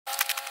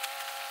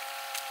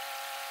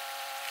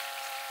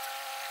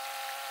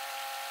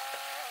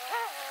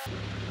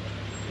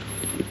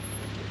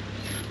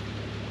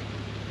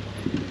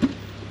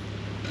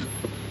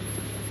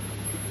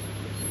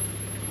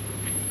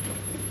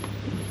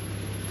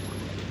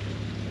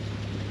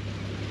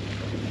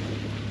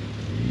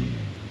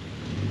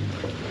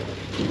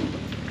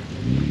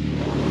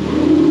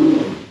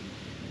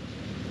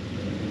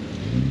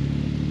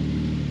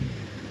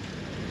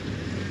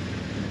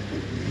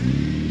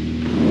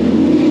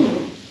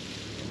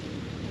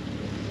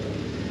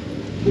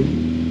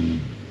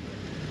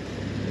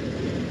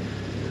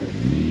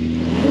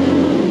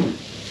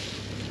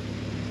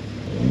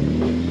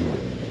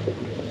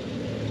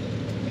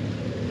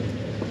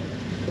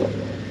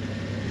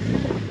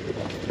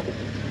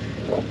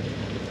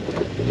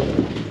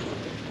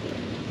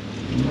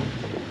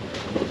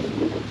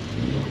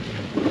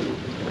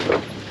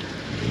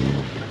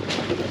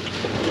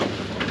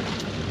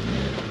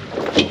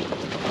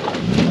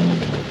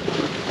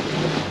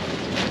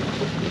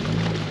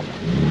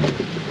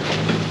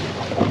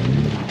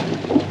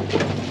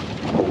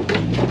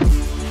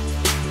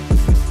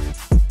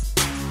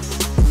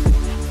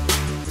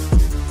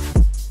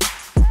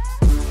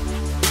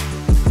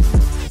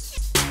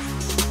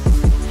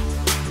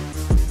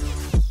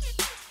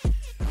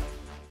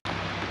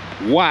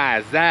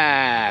Why's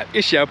that?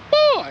 It's your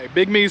boy,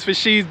 Big Me's for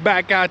She's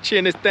back out here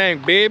in this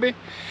thing, baby.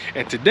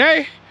 And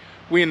today,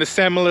 we in the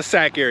Salmon La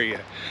Sac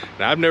area.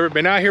 Now, I've never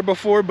been out here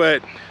before,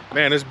 but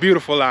man, it's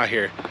beautiful out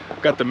here.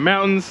 Got the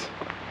mountains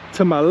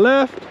to my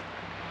left,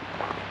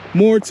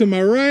 more to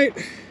my right.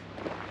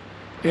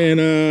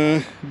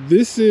 And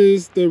this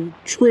is the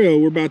trail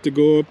we're about to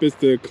go up. It's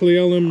the Cle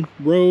Elum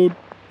road,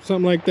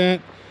 something like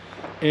that.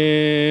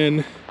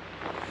 And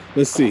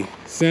let's see,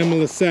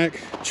 Salmon La Sac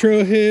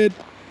trailhead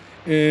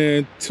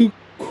and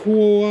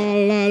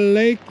Tukwala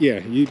Lake. Yeah,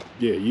 you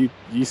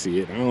see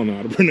it. I don't know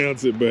how to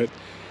pronounce it, but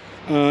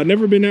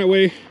never been that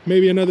way.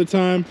 Maybe another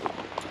time.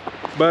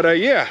 But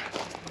yeah,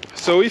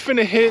 so we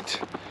finna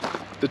hit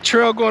the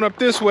trail going up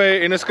this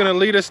way, and it's gonna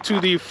lead us to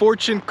the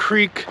Fortune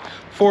Creek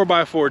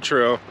 4x4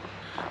 trail.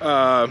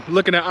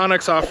 Looking at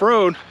Onyx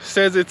Off-Road,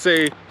 says it's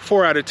a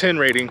 4 out of 10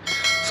 rating.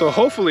 So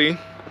hopefully,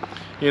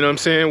 you know what I'm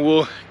saying,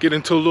 we'll get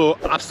into a little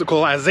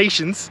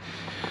obstacleizations.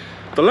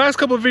 The last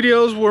couple of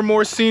videos were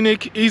more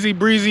scenic, easy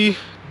breezy,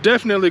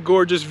 definitely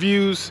gorgeous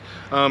views.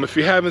 If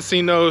you haven't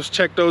seen those,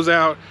 check those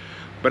out.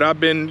 But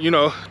I've been, you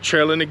know,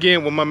 trailing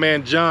again with my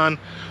man John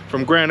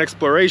from Grand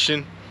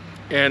Exploration.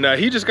 And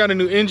he just got a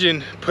new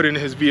engine put in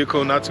his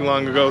vehicle not too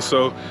long ago.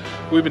 So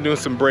we've been doing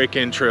some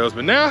break-in trails.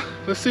 But now,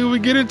 let's see what we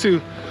get into.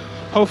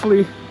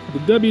 Hopefully the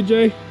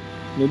WJ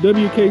and the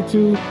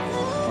WK2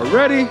 are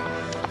ready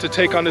to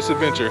take on this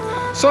adventure.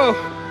 So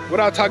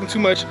without talking too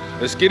much,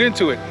 let's get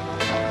into it.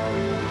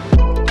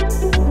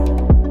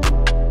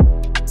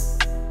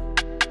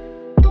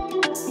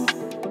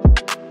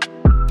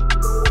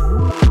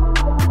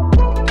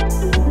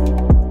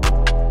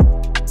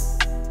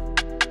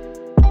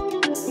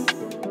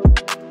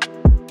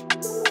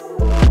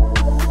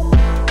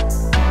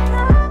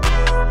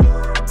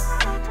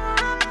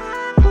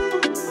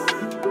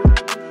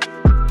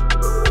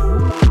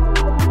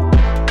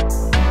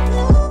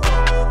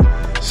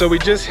 So we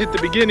just hit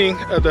the beginning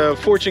of the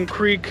Fortune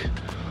Creek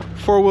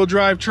 4-wheel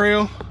drive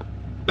trail.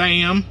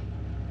 Bam.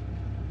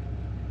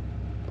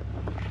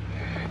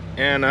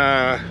 And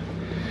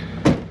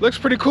looks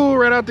pretty cool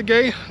right out the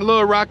gate. A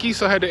little rocky,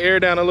 so I had to air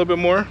down a little bit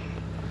more.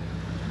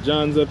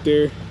 John's up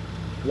there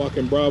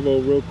walking Bravo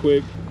real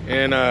quick.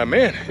 And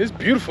man, it's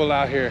beautiful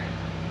out here.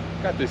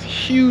 Got this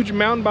huge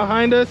mountain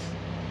behind us.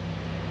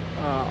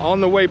 On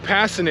the way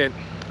passing it,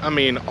 I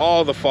mean,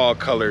 all the fall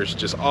colors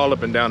just all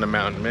up and down the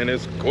mountain. Man,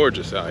 it's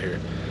gorgeous out here.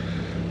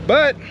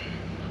 But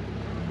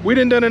we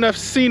didn't done enough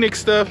scenic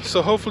stuff,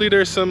 so hopefully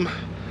there's some,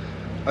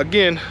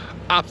 again,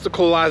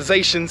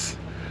 obstacleizations,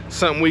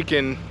 something we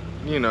can,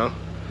 you know,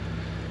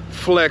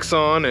 flex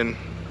on and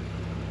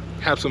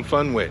have some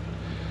fun with.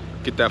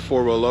 Get that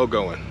 4-wheel low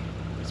going.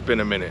 It's been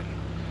a minute.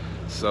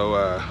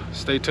 So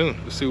stay tuned.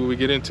 Let's see what we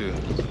get into.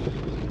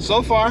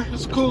 So far,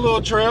 it's a cool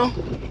little trail.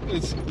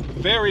 It's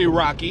very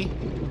rocky,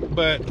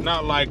 but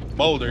not like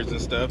boulders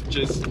and stuff,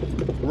 just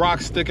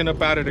rocks sticking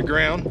up out of the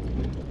ground.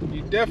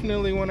 You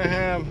definitely want to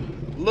have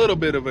a little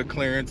bit of a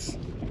clearance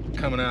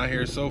coming out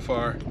here. So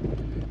far,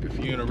 if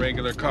you're in a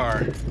regular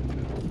car,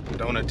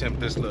 don't attempt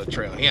this little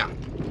trail. Yeah.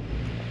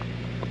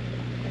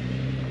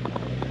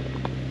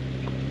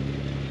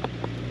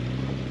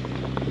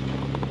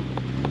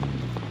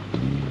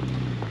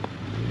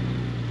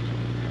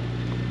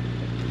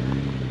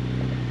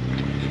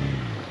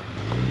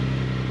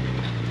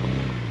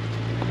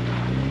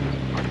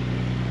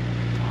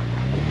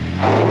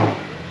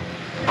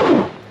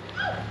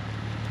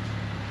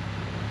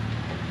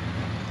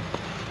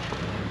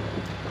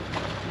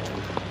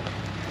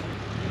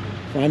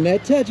 Find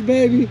that touch,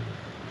 baby.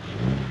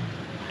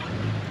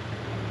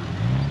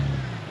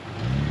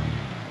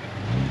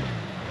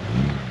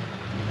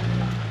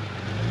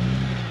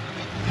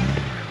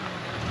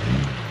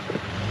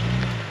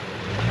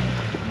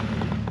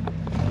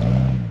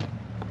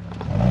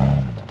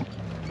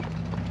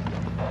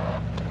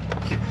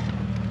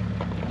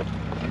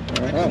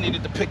 I just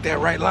needed to pick that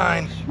right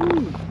line.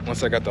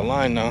 Once I got the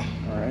line now,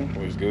 all right, it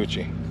was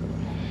Gucci.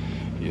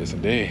 Yes,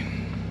 indeed.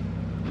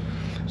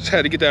 Just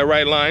had to get that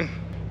right line.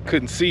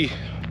 Couldn't see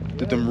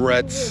them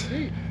ruts.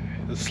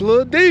 It's a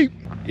little deep.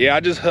 Yeah, I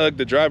just hugged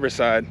the driver's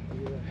side.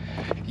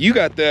 You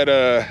got that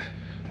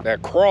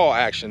that crawl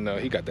action though.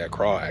 He got that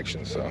crawl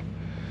action, so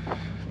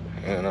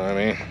you know what I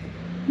mean.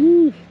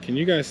 Woo. Can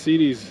you guys see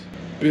these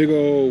big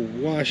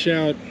old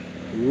washout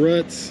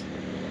ruts?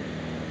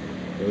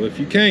 Well, if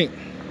you can't,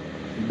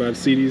 you're about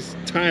to see these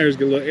tires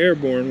get a little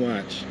airborne.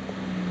 Watch.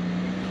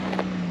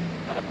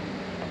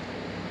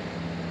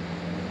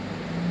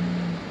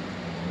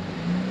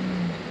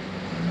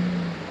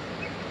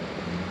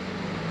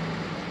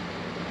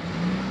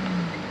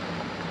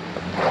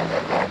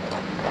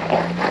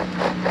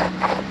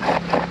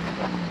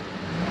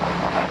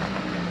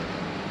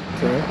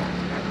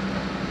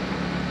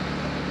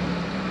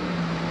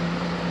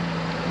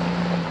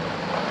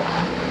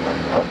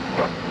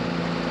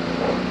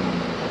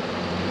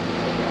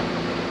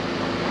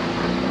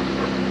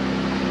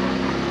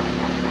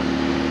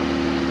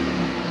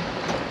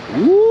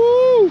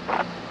 Woo!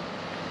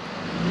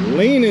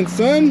 Leaning,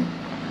 son.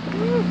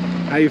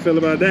 How you feel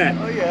about that?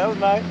 Oh yeah, that was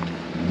nice.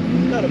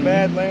 Not a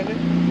bad landing.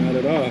 Not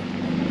at all.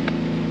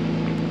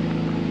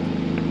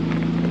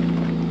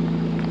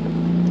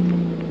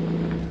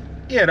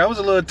 Yeah, that was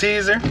a little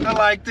teaser. I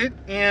liked it.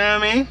 You know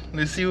what I mean?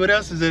 Let's see what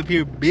else is up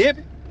here,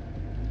 baby.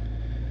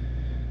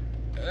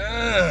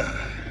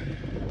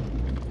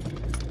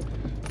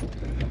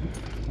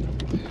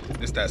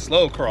 It's that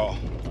slow crawl.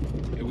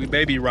 Yeah, we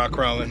baby rock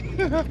crawling.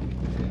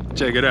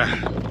 Check it out.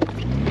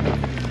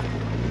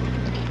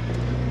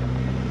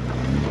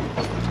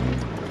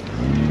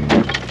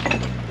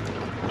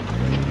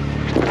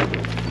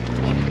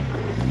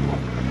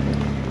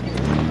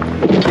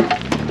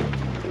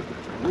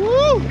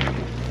 Woo!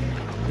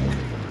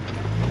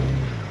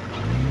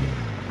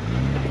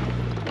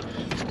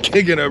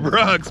 Kicking up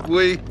rocks,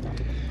 boy.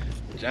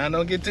 John,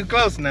 don't get too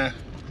close now.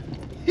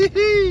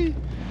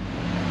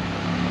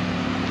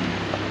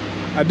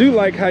 I do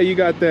like how you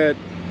got that,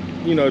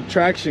 you know,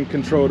 traction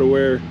control to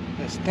where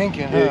It's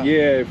thinking, huh?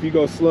 yeah, if you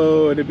go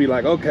slow, it'd be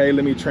like, okay,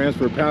 let me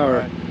transfer power.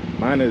 Right.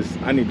 Mine is,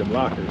 I need them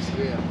lockers.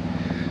 Yeah.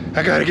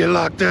 I gotta get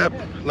locked up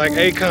like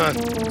Akon.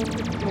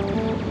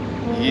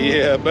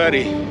 Yeah,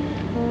 buddy.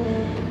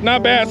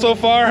 Not bad so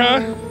far,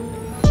 huh?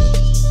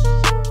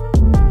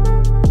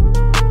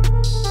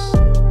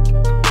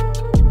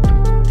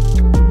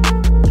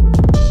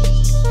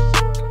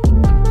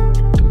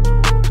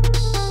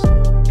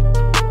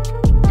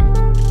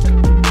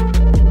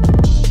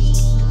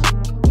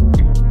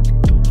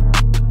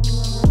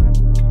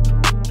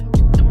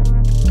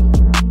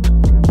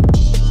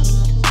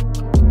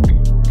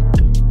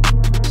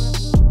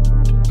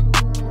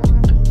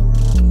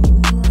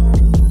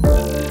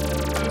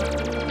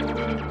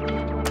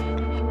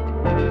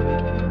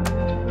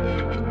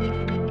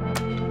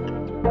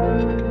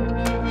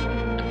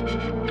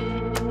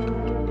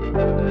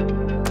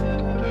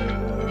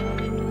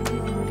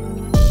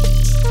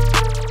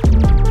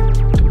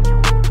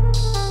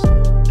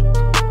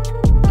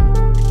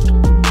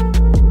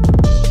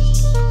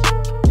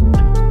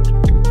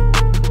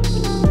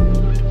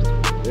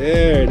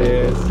 There it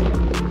is.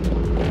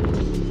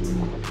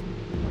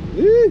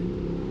 Woo.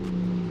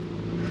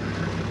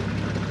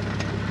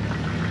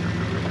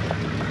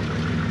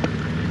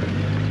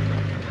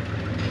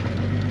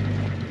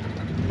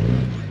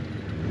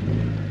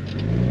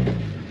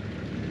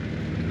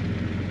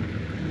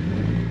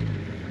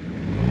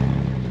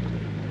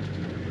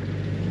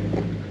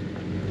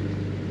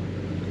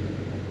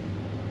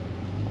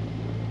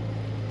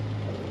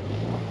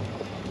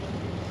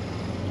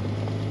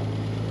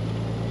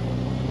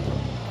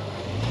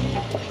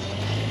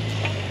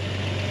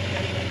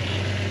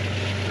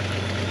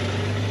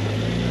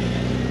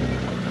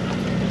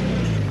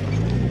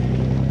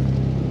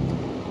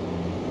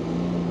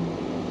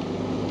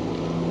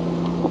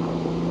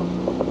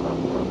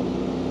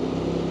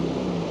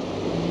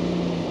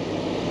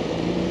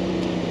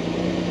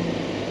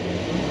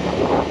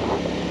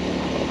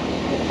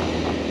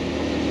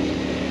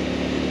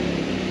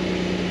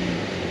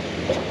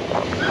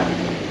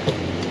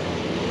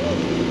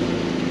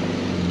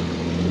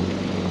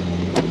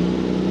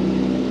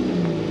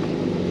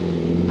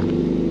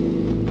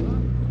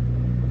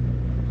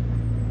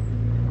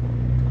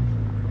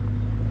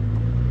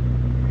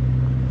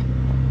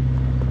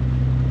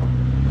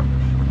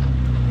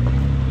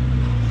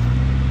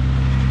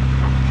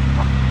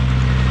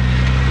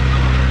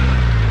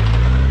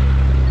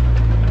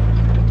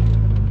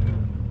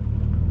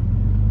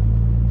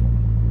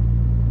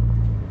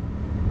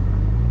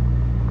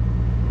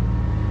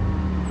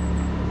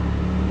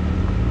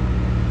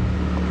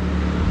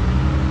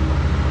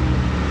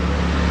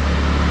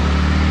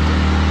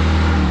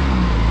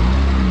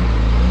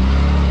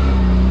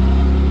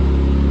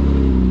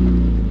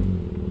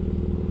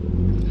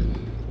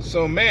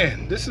 So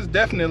man, this is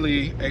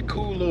definitely a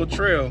cool little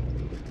trail.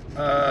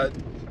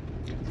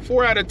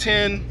 4 out of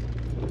 10,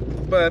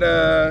 but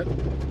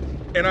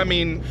and I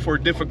mean for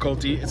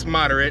difficulty, it's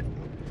moderate,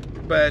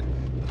 but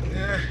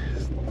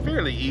it's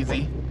fairly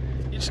easy.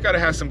 You just gotta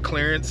have some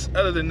clearance.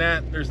 Other than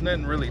that, there's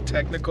nothing really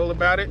technical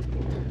about it.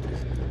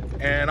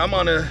 And I'm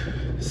on a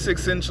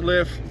 6-inch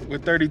lift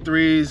with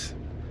 33s.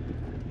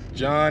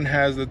 John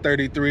has the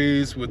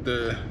 33s with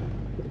the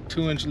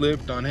 2-inch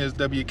lift on his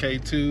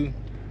WK2.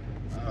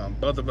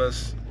 Both of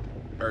us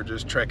are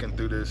just trekking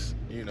through this.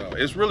 You know,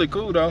 it's really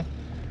cool though.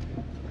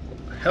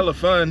 Hella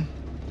fun.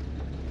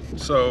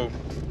 So,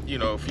 you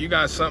know, if you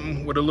got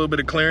something with a little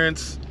bit of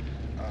clearance,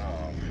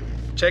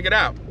 check it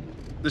out.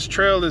 This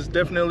trail is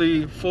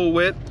definitely full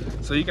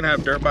width, so you can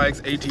have dirt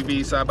bikes,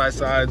 ATVs,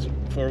 side-by-sides,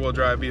 4-wheel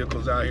drive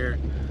vehicles out here.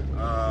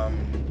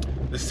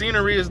 The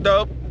scenery is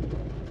dope.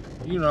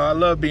 You know, I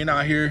love being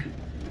out here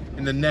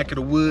in the neck of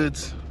the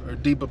woods or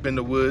deep up in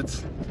the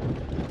woods.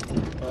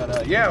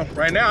 But yeah,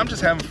 right now I'm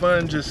just having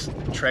fun just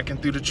trekking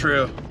through the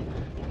trail.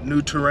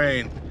 New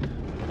terrain.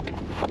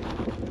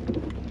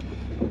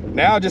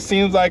 Now it just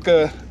seems like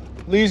a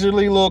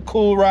leisurely little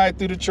cool ride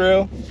through the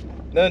trail.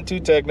 Nothing too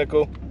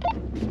technical.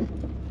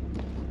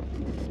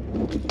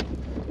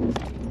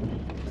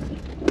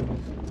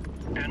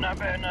 Yeah, not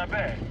bad, not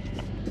bad.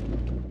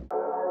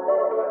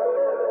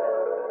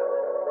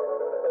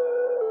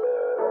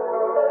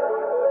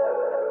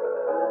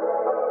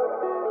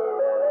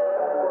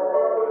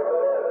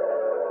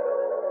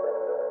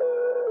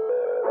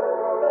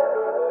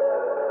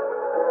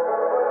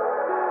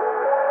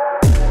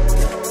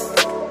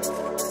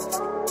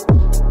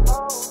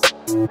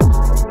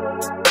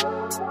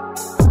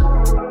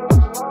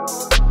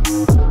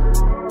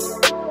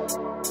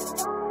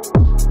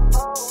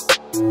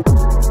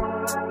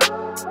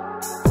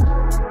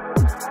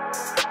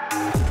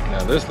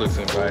 this looks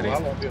I inviting.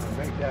 won't be able to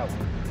make that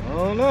one. I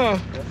don't know.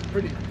 That's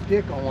pretty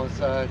thick on one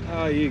side.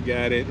 Oh, you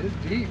got it. It's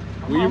deep.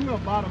 Will you- I'm gonna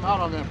bottom out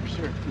on that for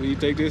sure. Will you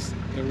take this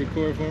and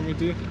record for me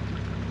too?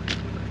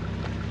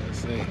 Let's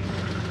see.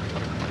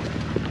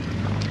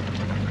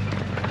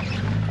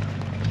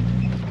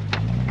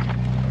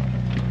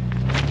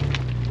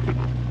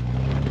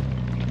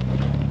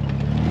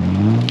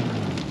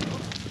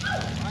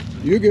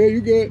 You good,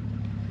 you good.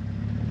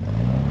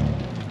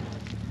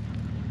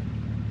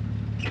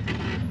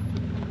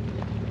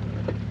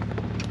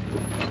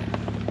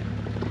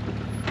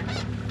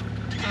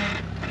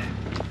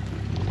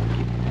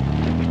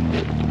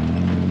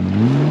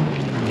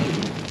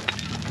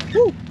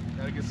 Woo!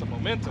 Gotta get some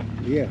momentum.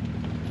 Yeah.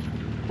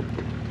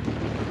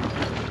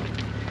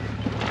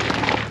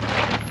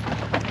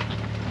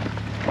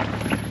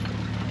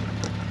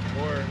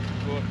 Or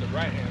go up the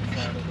right hand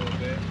side a little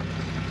bit.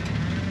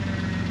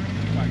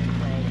 If I can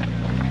crawl it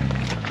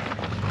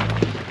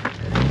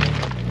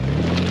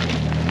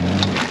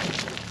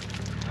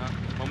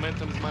down.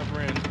 Momentum's my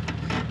friend.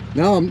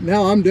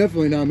 Now I'm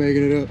definitely not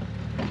making it up.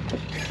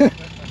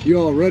 You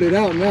all rut it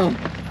out now.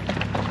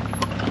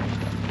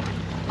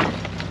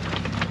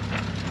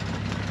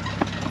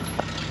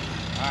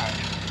 Alright.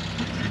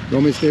 You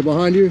want me to stay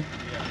behind you?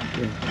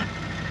 Yeah.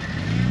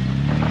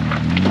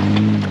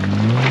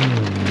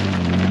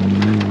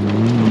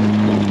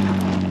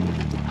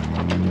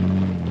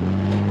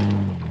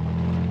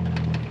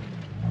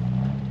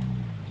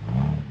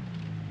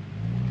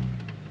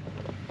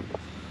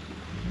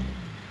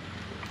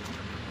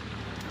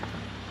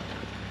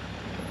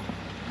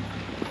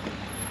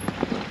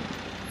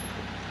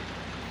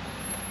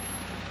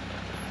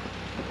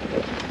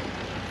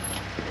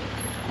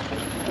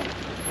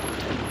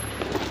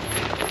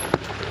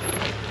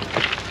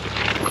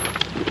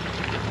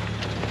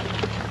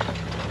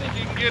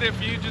 Get it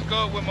if you just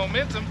go with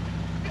momentum.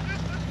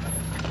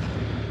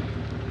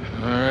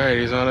 All right,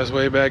 he's on his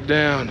way back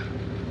down.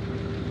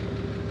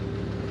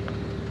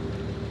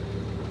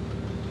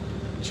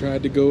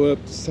 Tried to go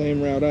up the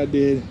same route I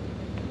did.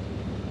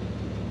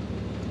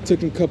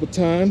 Took him a couple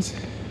times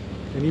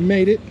and he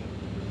made it.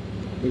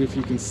 But if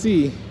you can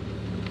see,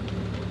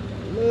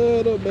 a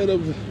little bit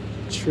of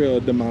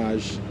trail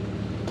damage,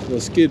 little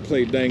skid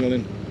plate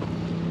dangling.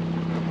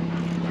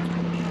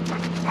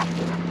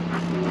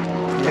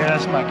 Yeah,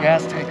 that's my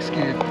gas tank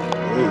skid.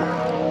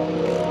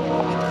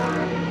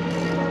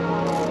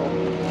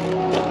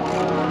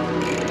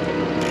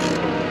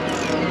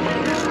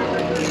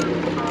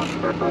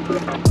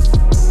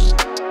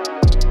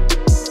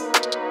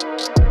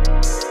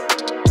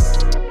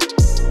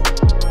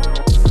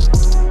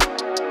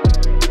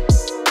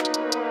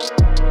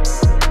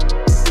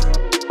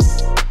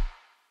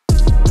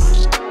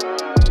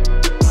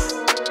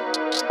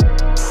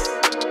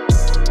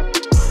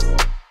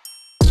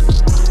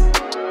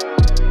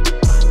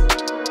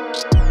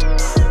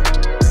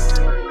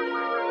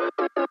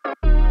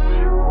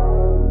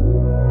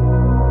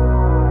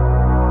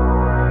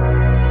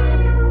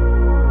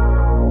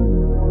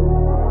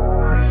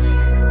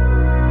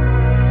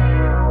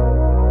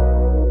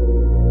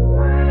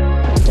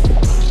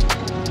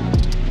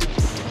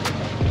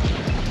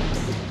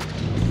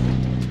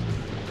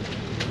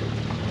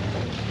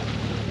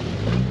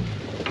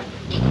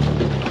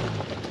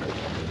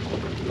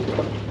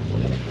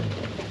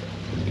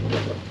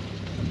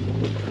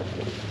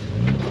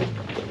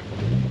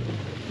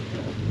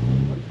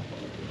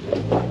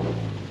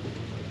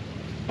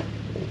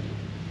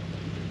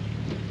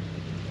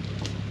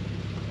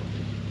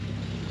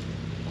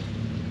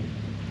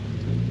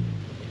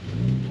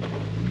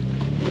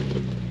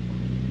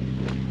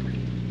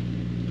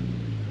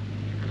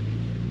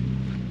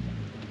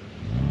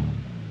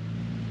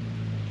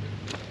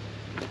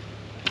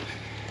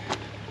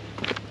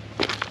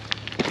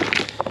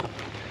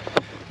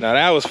 Now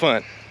that was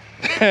fun.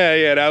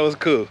 Yeah, that was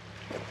cool.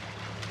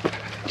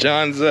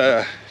 John's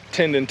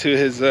tending to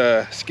his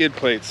skid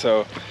plate,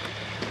 so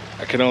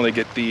I can only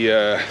get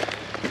the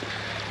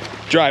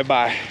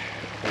drive-by.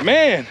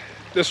 Man,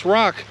 this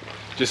rock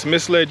just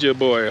misled your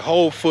boy. A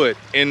whole foot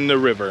in the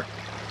river.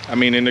 I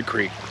mean in the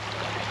creek.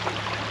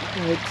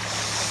 It's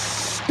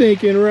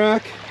stinking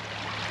rock.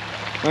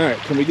 All right,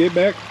 can we get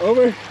back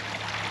over?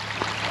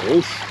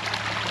 Oof.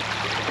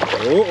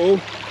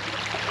 Oh.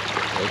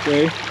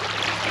 Okay.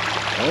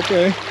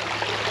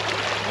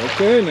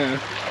 Okay now.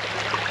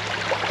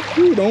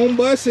 Ooh, don't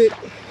bust it.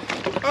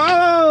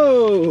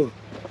 Oh!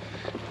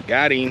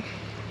 Got him.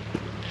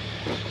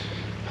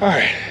 All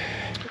right.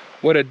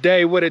 What a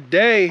day, what a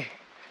day.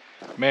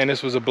 Man,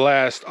 this was a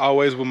blast.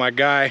 Always with my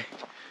guy.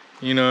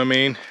 You know what I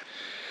mean?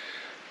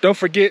 Don't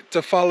forget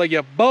to follow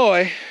your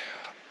boy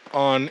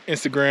on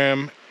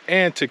Instagram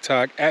and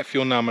TikTok at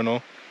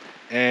Fuelnominal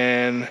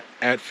and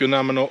at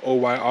Fuelnominal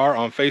OYR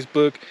on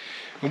Facebook.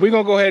 And we're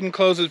gonna go ahead and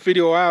close this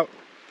video out.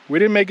 We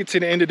didn't make it to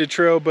the end of the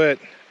trail, but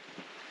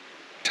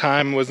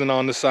time wasn't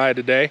on the side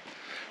today.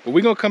 But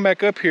we're gonna come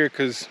back up here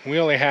because we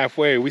only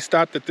halfway. We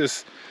stopped at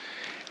this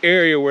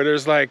area where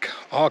there's like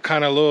all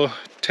kind of little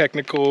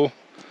technical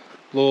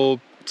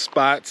little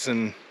spots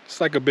and It's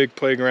like a big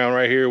playground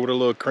right here with a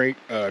little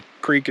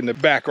creek in the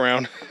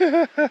background.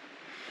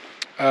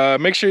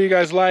 Make sure you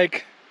guys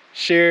like,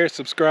 share,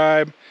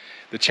 subscribe.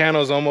 The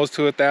channel is almost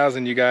to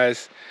 1,000, you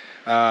guys.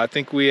 I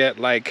think we at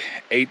like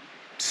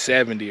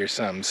 870 or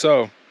something.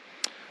 So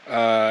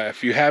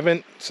if you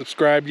haven't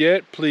subscribed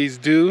yet, please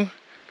do,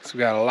 because we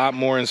got a lot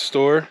more in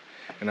store.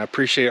 And I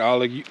appreciate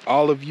all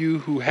of you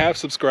who have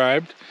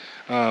subscribed.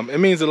 It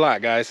means a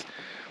lot, guys.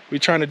 We're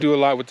trying to do a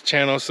lot with the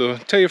channel, so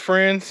tell your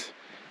friends,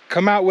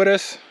 come out with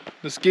us.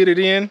 Let's get it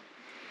in.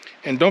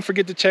 And don't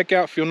forget to check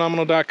out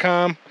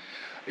feelnominal.com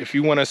if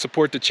you want to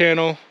support the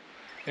channel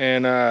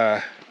and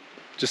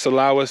just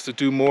allow us to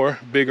do more,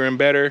 bigger and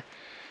better.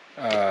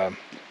 I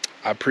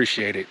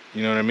appreciate it,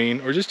 you know what I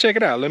mean? Or just check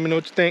it out, let me know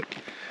what you think.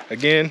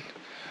 Again,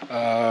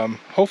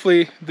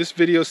 hopefully this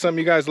video is something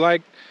you guys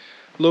like,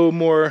 a little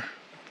more,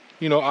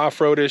 you know,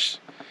 off-roadish.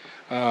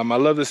 I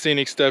love the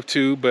scenic stuff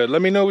too, but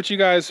let me know what you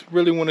guys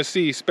really want to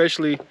see,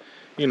 especially,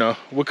 you know,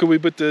 what could we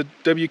put the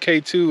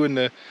WK2 and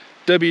the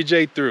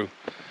WJ through?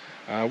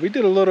 We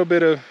did a little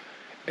bit of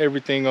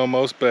everything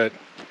almost, but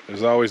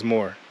there's always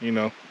more, you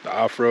know, the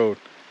off-road,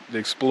 the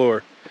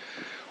explore.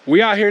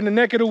 We out here in the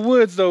neck of the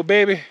woods though,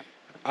 baby.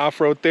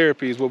 Off-road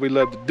therapy is what we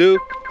love to do.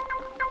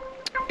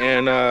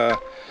 And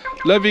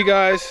love you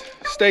guys,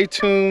 stay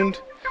tuned.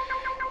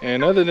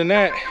 And other than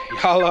that,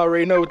 y'all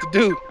already know what to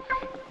do.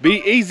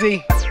 Be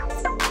easy.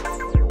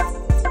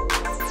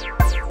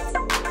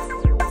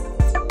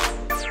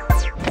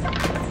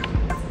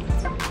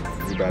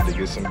 We about to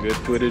get some good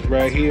footage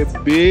right here,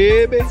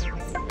 baby. Is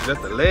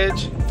that the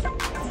ledge?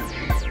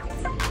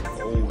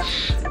 Oh,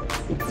 shit.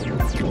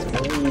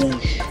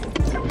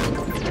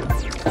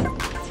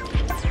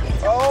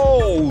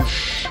 Oh,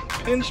 shit.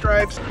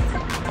 Pinstripes.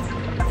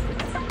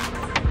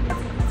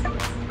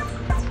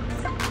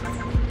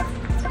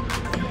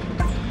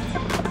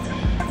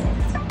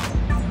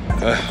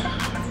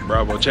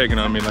 Bravo checking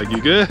on me like,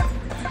 you good?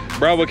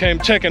 Bravo came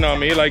checking on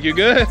me like, you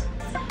good?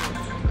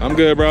 I'm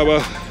good,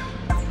 Bravo.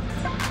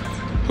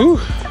 Whew,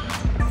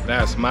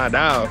 that's my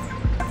dog.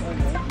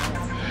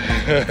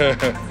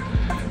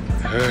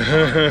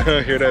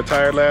 Hear that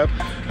tire laugh?